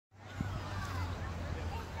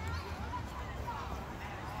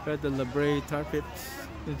We're at the Brea Tar Pit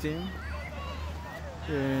Museum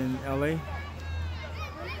here in LA.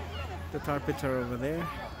 The tar pits are over there.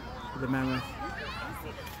 The mammoth,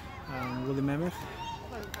 woolly mammoth.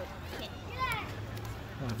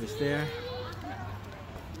 It's there.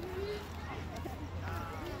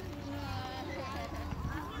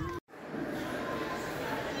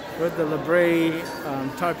 We're at the Brea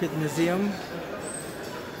Tar Pit Museum.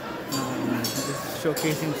 Just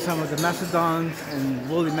showcasing some of the mastodons and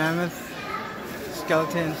woolly mammoth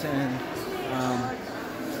skeletons and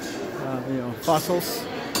fossils.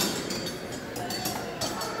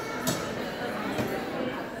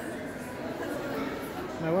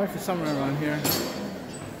 My wife is somewhere around here.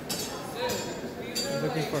 I'm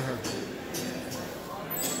looking for her.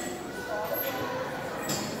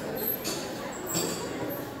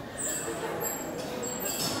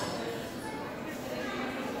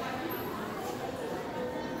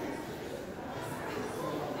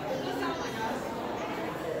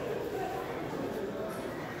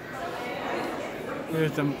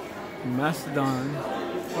 Here's the mastodon.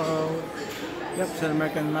 Oh, yep, it's an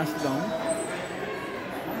American mastodon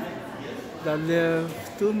that lived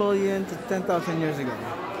 2 million to 10,000 years ago.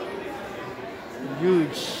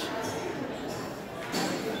 Huge.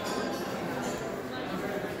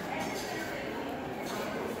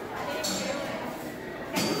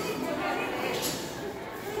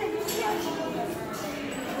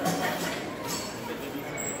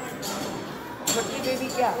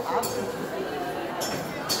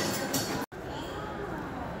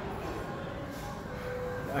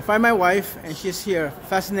 I find my wife and she's here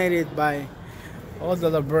fascinated by all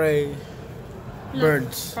the Brea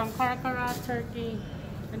birds. From Caracara, Turkey,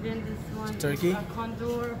 and then this one Turkey? a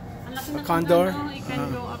condor. A condor? It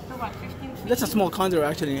can go up to what, 15 feet? That's a small condor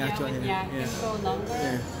actually. Yeah, actually. it can go longer.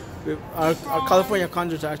 Yeah. Our California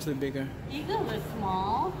condors are actually bigger. Eagle is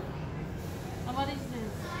small. Oh, what is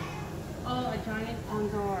this? Oh, a giant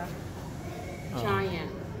condor.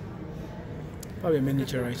 Giant. Probably a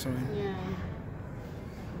miniature, I saw it. Yeah.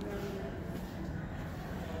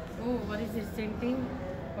 Oh, what is this? Same thing?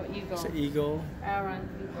 Oh, eagle. It's an eagle. Aaron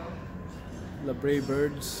eagle. The Brea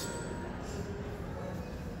birds.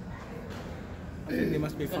 I think they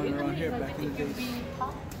must be found around here back in the days.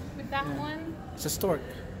 With that one? It's a stork.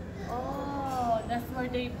 Oh, that's where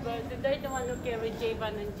they're the one who carry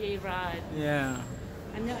J-Van and J-Rod. Yeah.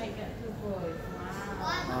 I know I got 2 boys.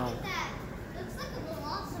 Wow. Look at that. Looks like a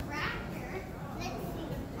velociraptor. Let's see.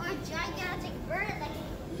 Or a gigantic bird.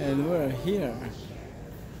 And we're here.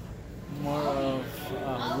 More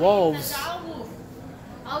of wolves.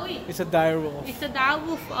 It's a dire wolf. It's a dire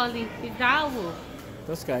wolf, Ollie. It's dire wolf.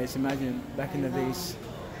 Those guys, imagine back in the days,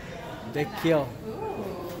 they kill.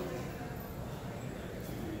 Ooh.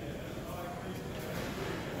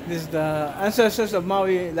 This is the ancestors of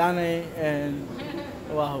Maui, Lane, and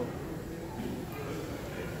Oahu.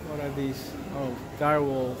 What are these? Oh, dire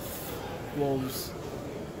wolves,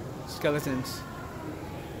 skeletons,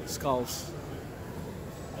 skulls.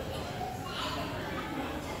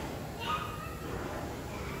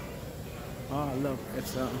 Oh, look,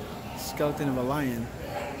 it's a skeleton of a lion.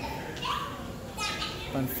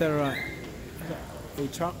 Panthera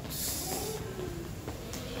atrox.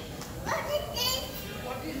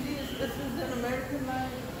 What is this? This is an American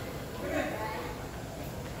lion.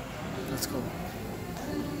 That's cool.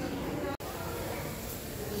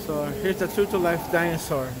 So here's the true to life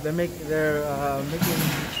dinosaur. They're making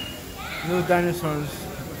new dinosaurs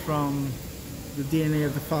from the DNA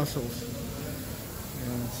of the fossils.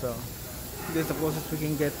 And so this is the closest we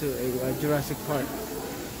can get to a Jurassic Park.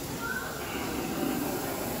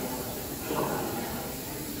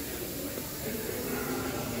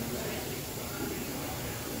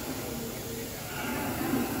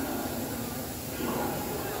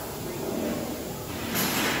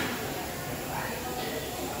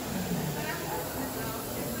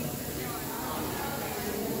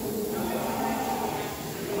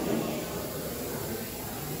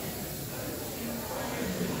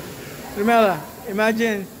 Rumela,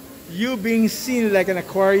 imagine you being seen like an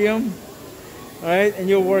aquarium, right? And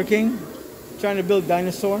you're working, trying to build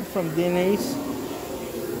dinosaur from DNAs,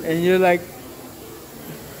 and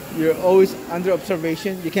you're always under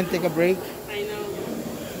observation. You can't take a break. I know.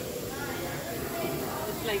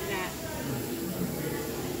 It's like that.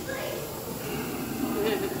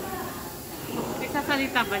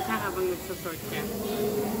 Nagsasalita ba siya habang nagsusort siya?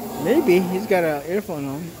 Maybe he's got an earphone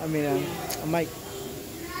on. I mean, a mic.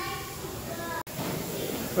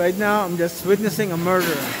 Right now, I'm just witnessing a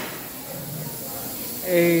murder.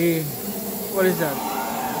 What is that?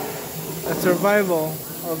 A survival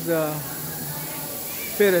of the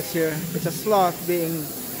fittest here. It's a sloth being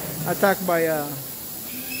attacked by a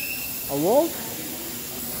wolf,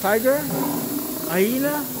 tiger,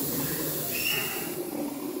 hyena,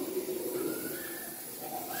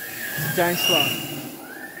 giant sloth.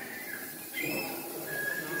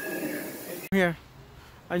 Here,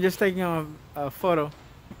 I'm just taking a photo.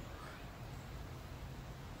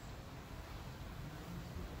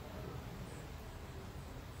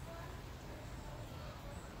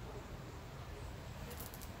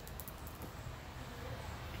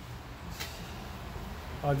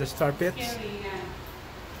 Oh, the tar pits. Scary, yeah.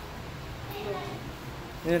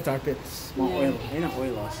 Yan ang tar pits. Mga oil. Yan ang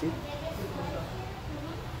oil, oh. See?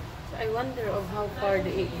 I wonder of how far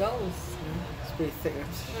the it goes. It's pretty thick.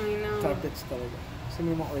 I know. Tar pits talaga. Kasi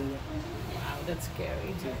may mga oil yan. Wow, that's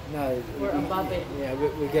scary. No, We're above it. Yeah,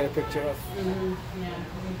 we get a picture of. Yeah,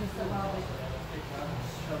 we're just above it.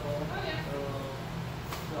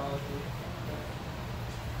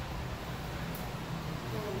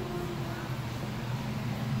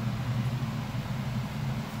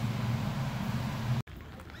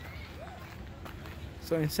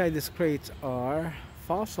 So inside these crates are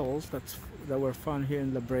fossils that were found here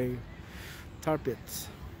in the Brea tar pits.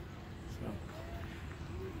 So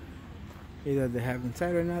either they have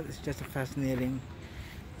inside or not, it's just a fascinating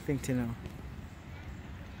thing to know.